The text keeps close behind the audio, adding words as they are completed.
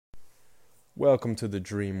Welcome to the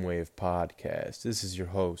Dreamwave Podcast. This is your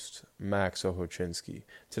host, Max Ohochinsky.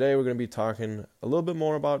 Today we're going to be talking a little bit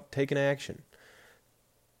more about taking action.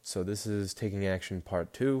 So this is Taking Action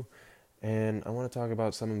Part 2, and I want to talk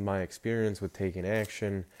about some of my experience with taking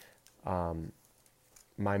action.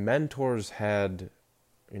 My mentors had,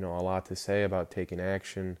 a lot to say about taking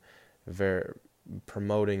action,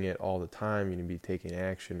 promoting it all the time. You need to be taking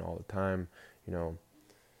action all the time,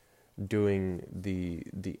 doing the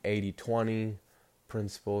 80-20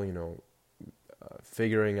 principle,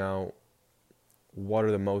 figuring out what are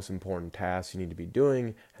the most important tasks you need to be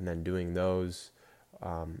doing, and then doing those,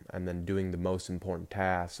 and then doing the most important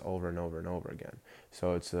tasks over and over and over again.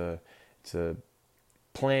 So it's a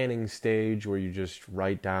planning stage where you just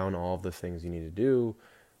write down all of the things you need to do,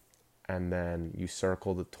 and then you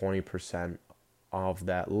circle the 20% of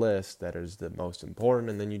that list that is the most important,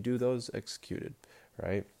 and then you do those executed,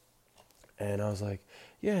 right? And I was like,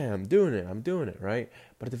 yeah, I'm doing it, right?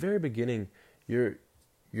 But at the very beginning, you're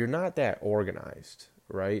not that organized,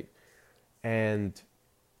 right? And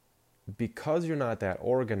because you're not that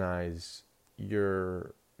organized,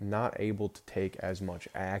 you're not able to take as much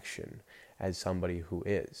action as somebody who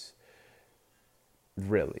is,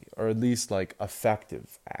 really, or at least like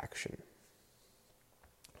effective action.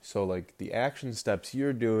 So like the action steps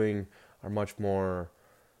you're doing are much more,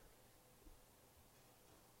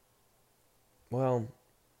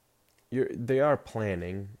 they are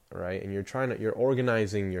planning, right? And you're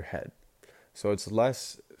organizing your head. So it's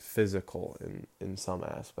less physical in some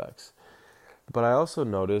aspects. But I also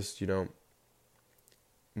noticed,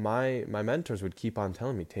 my mentors would keep on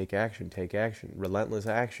telling me, take action, relentless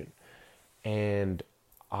action. And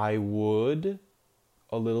I would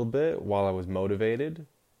a little bit while I was motivated,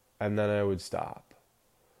 and then I would stop.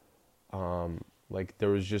 There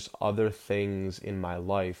was just other things in my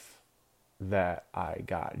life that I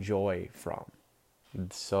got joy from.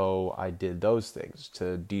 So I did those things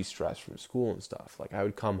to de-stress from school and stuff. Like I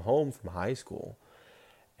would come home from high school,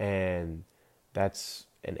 and that's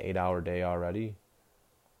an 8-hour day already.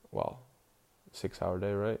 6-hour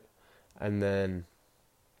day, right? And then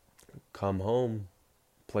come home,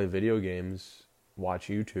 play video games, watch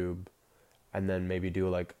YouTube, and then maybe do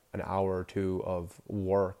like an hour or two of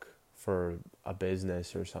work for a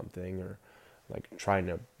business or something, or like trying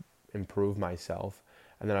to improve myself.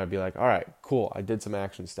 And then I'd be like, all right, cool, I did some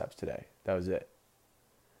action steps today. That was it.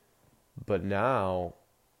 But now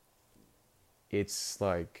it's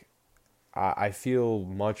like I feel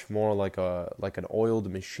much more like an oiled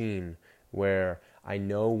machine, where I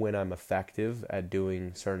know when I'm effective at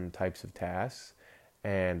doing certain types of tasks,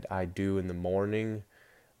 and I do in the morning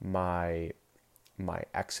my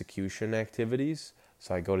execution activities.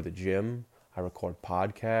 So I go to the gym, I record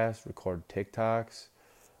podcasts, record TikToks,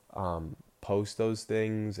 post those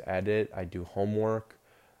things, edit, I do homework.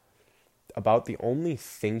 About the only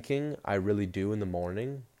thinking I really do in the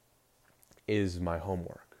morning is my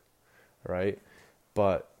homework, right?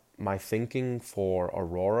 But my thinking for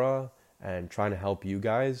Aurora and trying to help you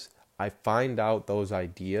guys, I find out those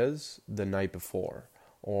ideas the night before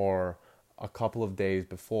or a couple of days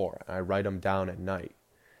before. I write them down at night.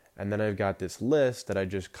 And then I've got this list that I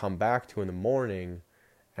just come back to in the morning,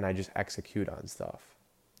 and I just execute on stuff,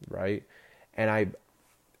 right? And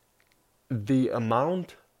the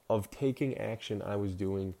amount of taking action I was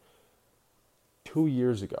doing 2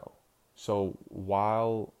 years ago. So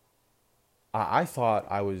while I thought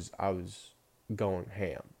I was going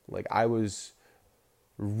ham, like I was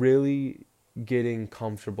really getting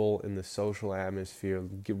comfortable in the social atmosphere,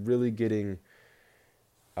 really getting.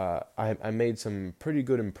 I made some pretty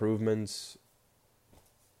good improvements,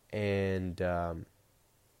 and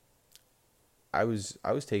I was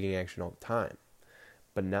taking action all the time.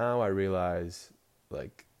 But now I realize,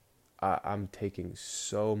 like, I'm taking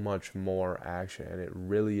so much more action, and it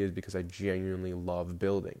really is because I genuinely love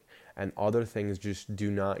building. And other things just do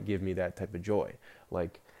not give me that type of joy.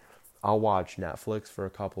 Like, I'll watch Netflix for a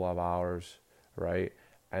couple of hours, right?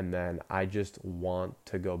 And then I just want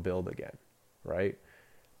to go build again, right?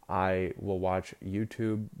 I will watch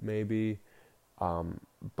YouTube maybe,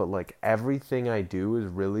 but like everything I do is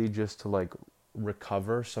really just to like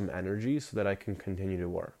recover some energy so that I can continue to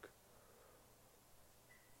work.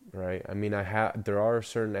 Right? I mean, there are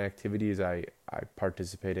certain activities I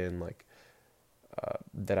participate in, like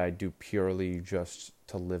that I do purely just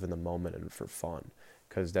to live in the moment and for fun,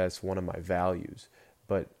 because that's one of my values.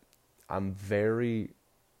 But I'm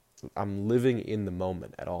living in the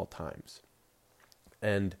moment at all times.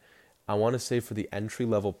 And I want to say for the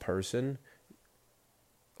entry-level person,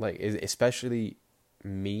 like especially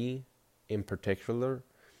me in particular,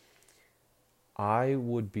 I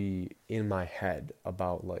would be in my head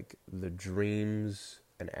about like the dreams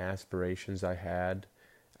and aspirations I had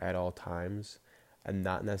at all times and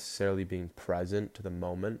not necessarily being present to the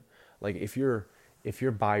moment. Like if you're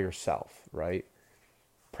by yourself, right?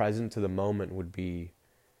 Present to the moment would be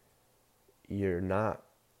you're not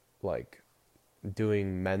like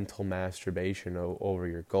doing mental masturbation over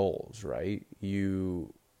your goals, right?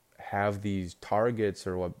 You have these targets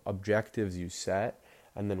or objectives you set,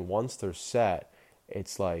 and then once they're set,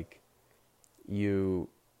 it's like you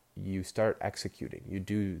you start executing. You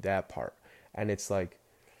do that part. And it's like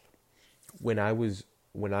when I was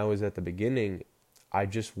at the beginning, I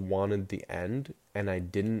just wanted the end and I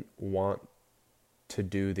didn't want to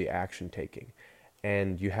do the action taking.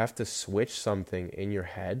 And you have to switch something in your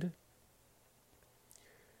head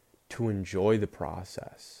to enjoy the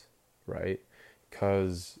process, right?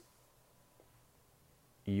 Because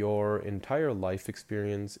your entire life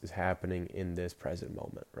experience is happening in this present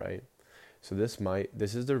moment, right? So this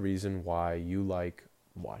is the reason why you like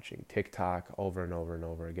watching TikTok over and over and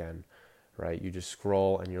over again, right? You just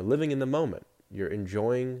scroll and you're living in the moment. You're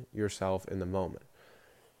enjoying yourself in the moment.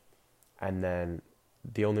 And then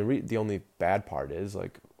the only bad part is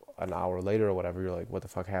like an hour later or whatever, you're like, what the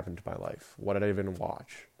fuck happened to my life? What did I even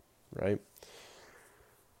watch? Right?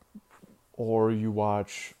 Or you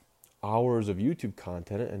watch hours of YouTube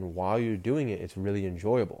content and while you're doing it, it's really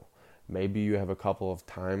enjoyable. Maybe you have a couple of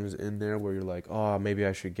times in there where you're like, oh, maybe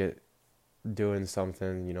I should get doing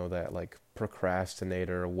something, that like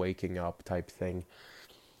procrastinator, waking up type thing.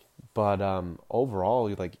 But overall,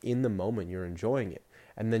 you're like in the moment, you're enjoying it.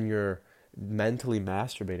 And then you're mentally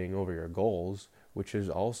masturbating over your goals, which is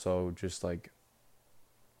also just like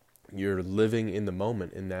you're living in the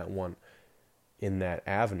moment in that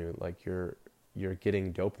avenue. Like you're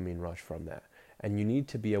getting dopamine rush from that. And you need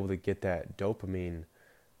to be able to get that dopamine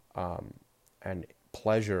and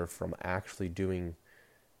pleasure from actually doing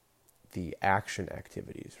the action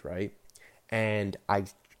activities, right? And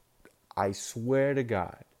I swear to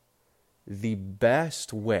God, the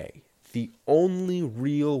best way, the only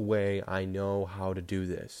real way I know how to do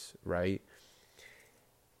this, right,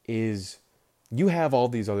 is you have all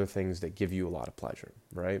these other things that give you a lot of pleasure,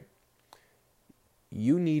 right?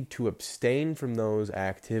 You need to abstain from those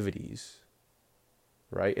activities,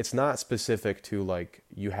 right? It's not specific to like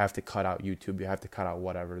you have to cut out YouTube, you have to cut out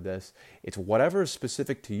whatever this. It's whatever is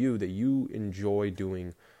specific to you that you enjoy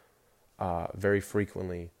doing very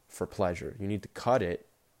frequently for pleasure. You need to cut it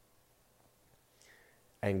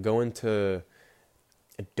and go into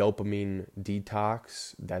a dopamine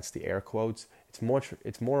detox. That's the air quotes.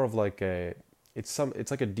 It's more of like it's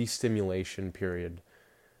like a destimulation period,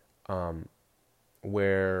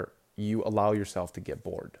 where you allow yourself to get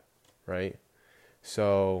bored, right?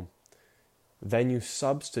 So then you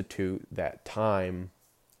substitute that time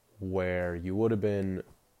where you would have been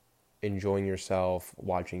enjoying yourself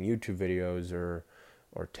watching YouTube videos or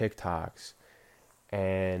TikToks,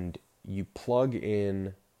 and you plug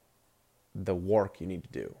in the work you need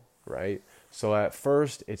to do, right? So at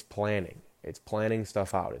first it's planning. It's planning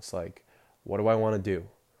stuff out. It's like, what do I want to do?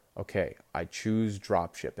 Okay, I choose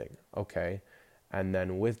drop shipping. Okay. And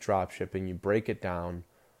then with drop shipping, you break it down.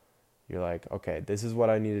 You're like, okay, this is what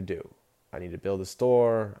I need to do. I need to build a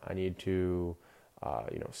store. I need to,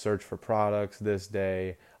 search for products this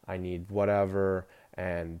day. I need whatever.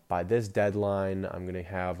 And by this deadline, I'm going to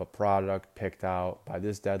have a product picked out. By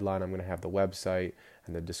this deadline, I'm going to have the website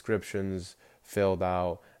and the descriptions filled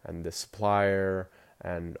out and the supplier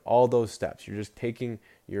and all those steps. You're just taking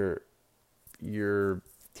you're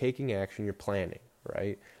taking action, you're planning,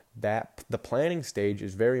 right? That the planning stage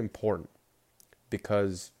is very important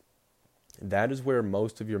because that is where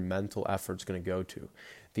most of your mental effort's going to go to.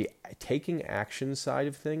 The taking action side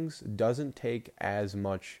of things doesn't take as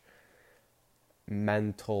much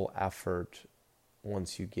mental effort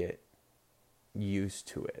once you get used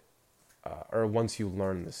to it, or once you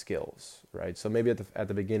learn the skills, right? So maybe at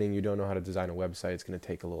the beginning you don't know how to design a website. It's going to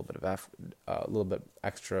take a little bit of effort, a little bit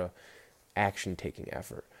extra action taking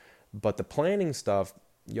effort. But the planning stuff,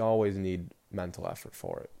 you always need mental effort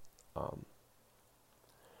for it.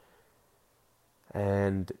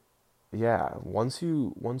 And yeah, once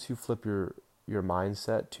you flip your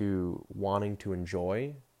mindset to wanting to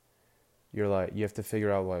enjoy, you have to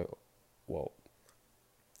figure out like, well,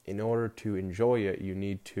 in order to enjoy it, you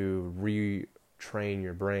need to retrain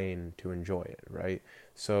your brain to enjoy it, right?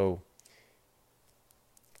 So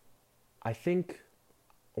I think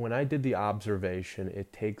when I did the observation,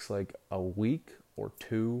 it takes like a week or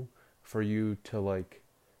two for you to like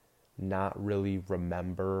not really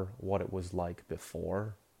remember what it was like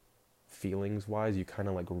before, feelings wise. You kind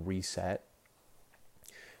of like reset,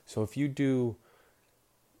 So if you do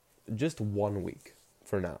just 1 week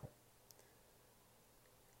for now,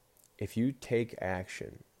 if you take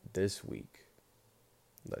action this week,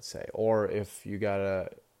 let's say, or if you got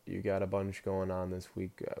a bunch going on this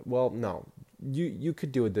week, no, you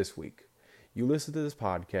could do it this week. You listen to this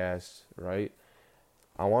podcast, right?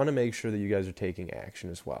 I want to make sure that you guys are taking action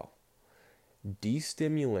as well.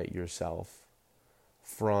 Destimulate yourself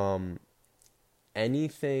from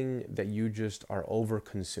anything that you just are over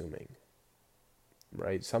consuming,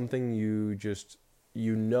 right? Something you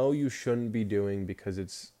you shouldn't be doing because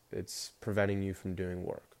it's preventing you from doing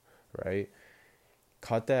work, right?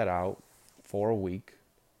 Cut that out for a week,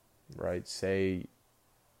 right? Say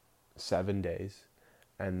 7 days,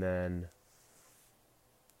 and then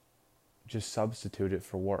just substitute it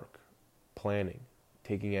for work, planning,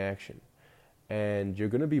 taking action. And you're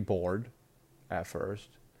going to be bored at first,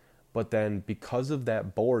 but then because of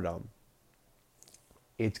that boredom,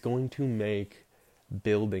 it's going to make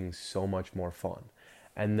building so much more fun.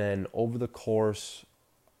 And then over the course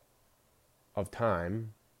of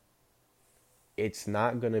time, it's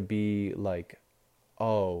not going to be like,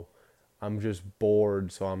 oh, I'm just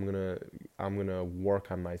bored, so I'm going to work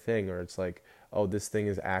on my thing, or it's like, oh, this thing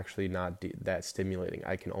is actually not that stimulating.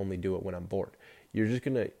 I can only do it when I'm bored. You're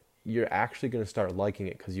actually going to start liking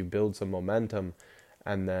it because you build some momentum,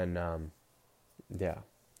 and then yeah.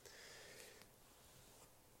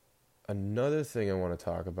 Another thing I want to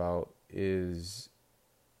talk about is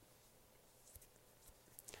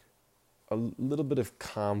a little bit of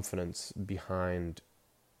confidence behind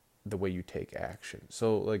the way you take action.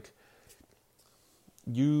 So like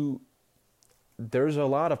there's a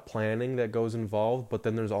lot of planning that goes involved, but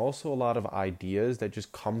then there's also a lot of ideas that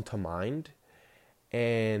just come to mind,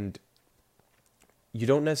 and you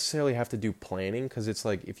don't necessarily have to do planning, because it's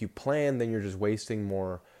like if you plan, then you're just wasting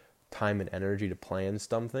more time and energy to plan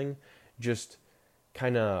something. Just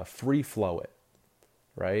kind of free flow it,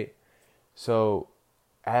 right? So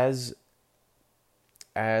as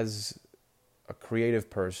a creative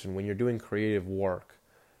person, when you're doing creative work,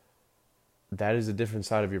 that is a different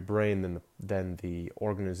side of your brain than the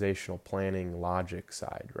organizational planning logic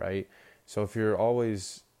side, right? So if you're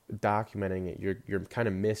always documenting it, you're kind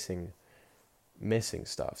of missing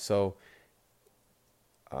stuff. So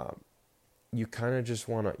you kind of just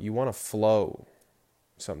want to flow.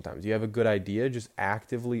 Sometimes you have a good idea, just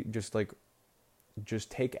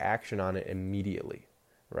take action on it immediately,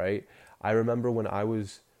 right? I remember when I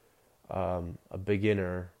was a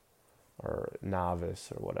beginner or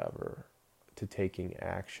novice or whatever to taking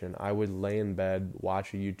action, I would lay in bed,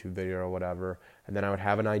 watch a YouTube video or whatever, and then I would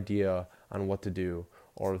have an idea on what to do,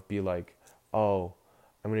 or be like, oh,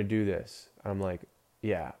 I'm going to do this. And I'm like,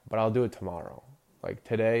 yeah, but I'll do it tomorrow. Like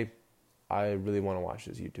today, I really want to watch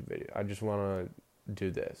this YouTube video. I just want to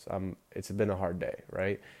do this. It's been a hard day,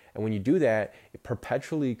 right? And when you do that, it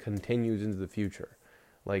perpetually continues into the future.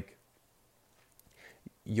 Like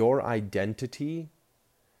your identity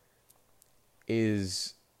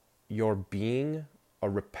is your being a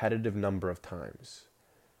repetitive number of times.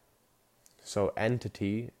 So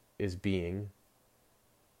entity is being,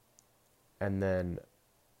 and then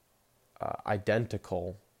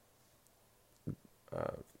identical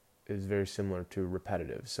is very similar to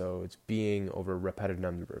repetitive. So it's being over a repetitive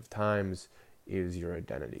number of times is your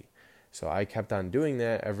identity. So I kept on doing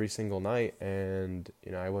that every single night, and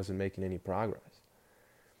I wasn't making any progress.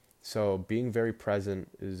 So being very present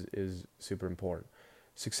is super important.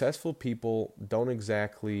 Successful people don't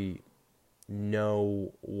exactly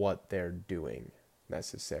know what they're doing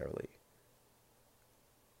necessarily.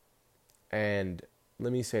 And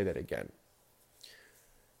let me say that again.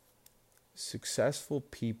 Successful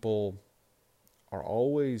people are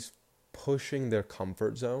always pushing their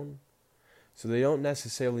comfort zone, so they don't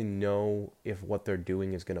necessarily know if what they're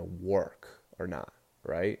doing is going to work or not,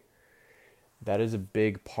 right? That is a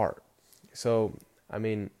big part. So,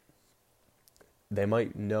 they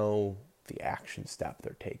might know the action step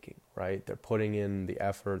they're taking, right? They're putting in the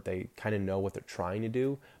effort. They kind of know what they're trying to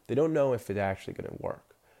do. They don't know if it's actually going to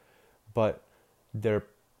work, but they're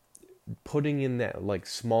putting in that like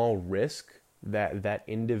small risk that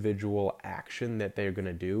individual action that they're going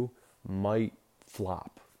to do might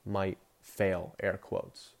flop, might fail, air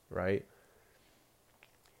quotes, right?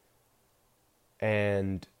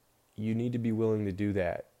 And you need to be willing to do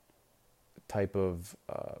that type of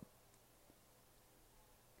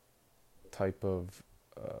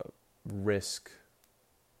risk,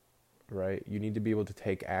 right? You need to be able to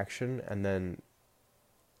take action and then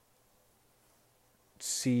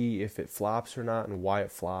see if it flops or not and why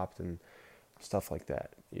it flopped and stuff like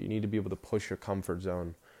that. You need to be able to push your comfort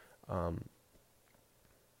zone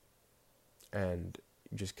and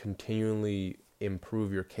just continually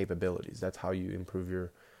improve your capabilities. That's how you improve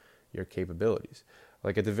your capabilities.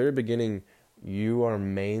 Like at the very beginning, you are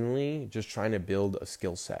mainly just trying to build a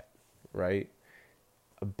skill set, right?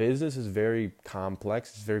 A business is very complex,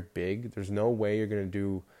 it's very big. There's no way you're going to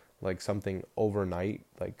do like something overnight,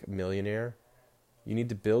 like a millionaire. You need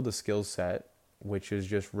to build a skill set, which is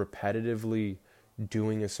just repetitively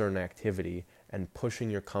doing a certain activity and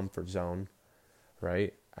pushing your comfort zone,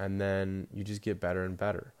 right? And then you just get better and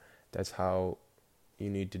better. That's how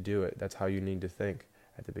you need to do it. That's how you need to think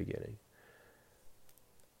at the beginning.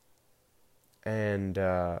 And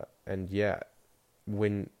yeah,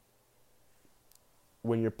 when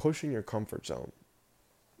you're pushing your comfort zone,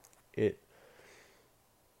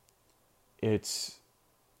 it's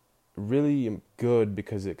really good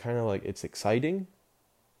because it kind of like it's exciting,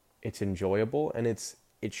 it's enjoyable, and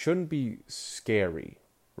it shouldn't be scary,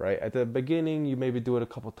 right? At the beginning, you maybe do it a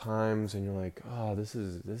couple times, and you're like, oh, this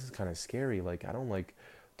is kind of scary. Like I don't like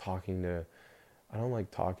talking to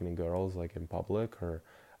girls like in public, or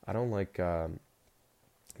I don't like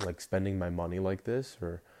spending my money like this,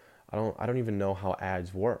 or I don't even know how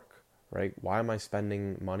ads work, right? Why am I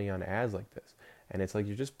spending money on ads like this? And it's like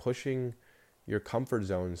you're just pushing your comfort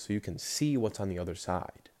zone so you can see what's on the other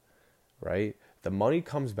side, right? The money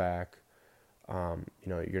comes back.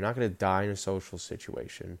 You're not going to die in a social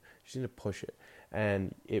situation. You just need to push it.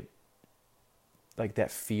 And it, like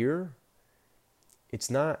that fear, it's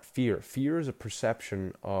not fear. Fear is a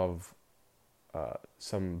perception of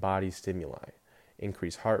some body stimuli,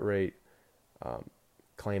 increased heart rate,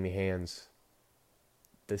 clammy hands.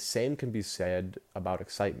 The same can be said about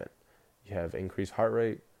excitement. You have increased heart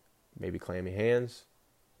rate, maybe clammy hands,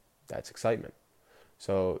 that's excitement.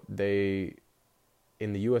 So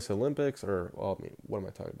in the U.S. Olympics, what am I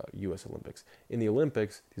talking about? U.S. Olympics. In the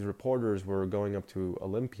Olympics, these reporters were going up to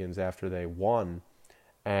Olympians after they won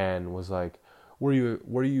and was like, were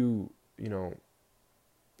you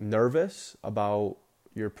nervous about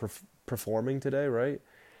your performing today, right?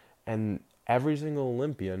 And every single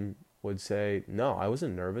Olympian would say, no, I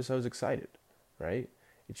wasn't nervous, I was excited, right?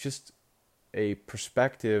 It's just a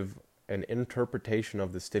perspective, an interpretation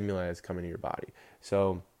of the stimuli that's coming to your body.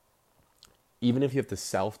 So even if you have to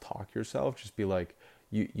self-talk yourself, just be like,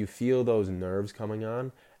 you feel those nerves coming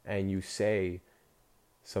on, and you say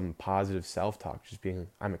some positive self-talk, just being,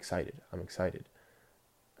 I'm excited.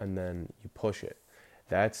 And then you push it.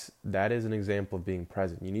 That is an example of being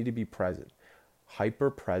present. You need to be present.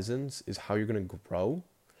 Hyper-presence is how you're going to grow.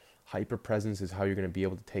 Hyper-presence is how you're going to be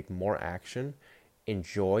able to take more action,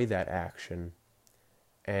 enjoy that action,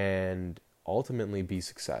 and ultimately be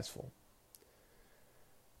successful.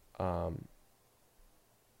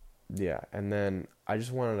 Yeah, and then I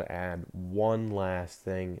just wanted to add one last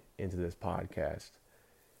thing into this podcast.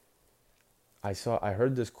 I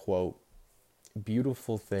heard this quote,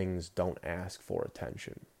 beautiful things don't ask for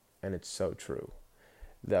attention, and it's so true.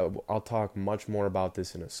 I'll talk much more about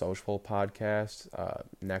this in a social podcast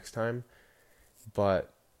next time,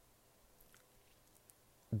 but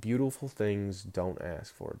beautiful things don't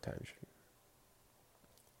ask for attention.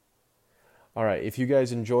 All right, if you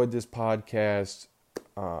guys enjoyed this podcast,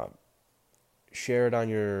 share it on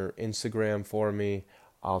your Instagram for me.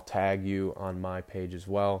 I'll tag you on my page as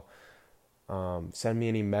well. Send me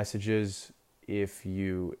any messages if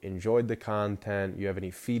you enjoyed the content, you have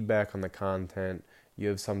any feedback on the content, you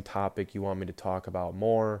have some topic you want me to talk about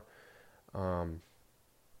more.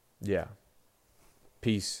 Yeah.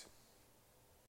 Peace.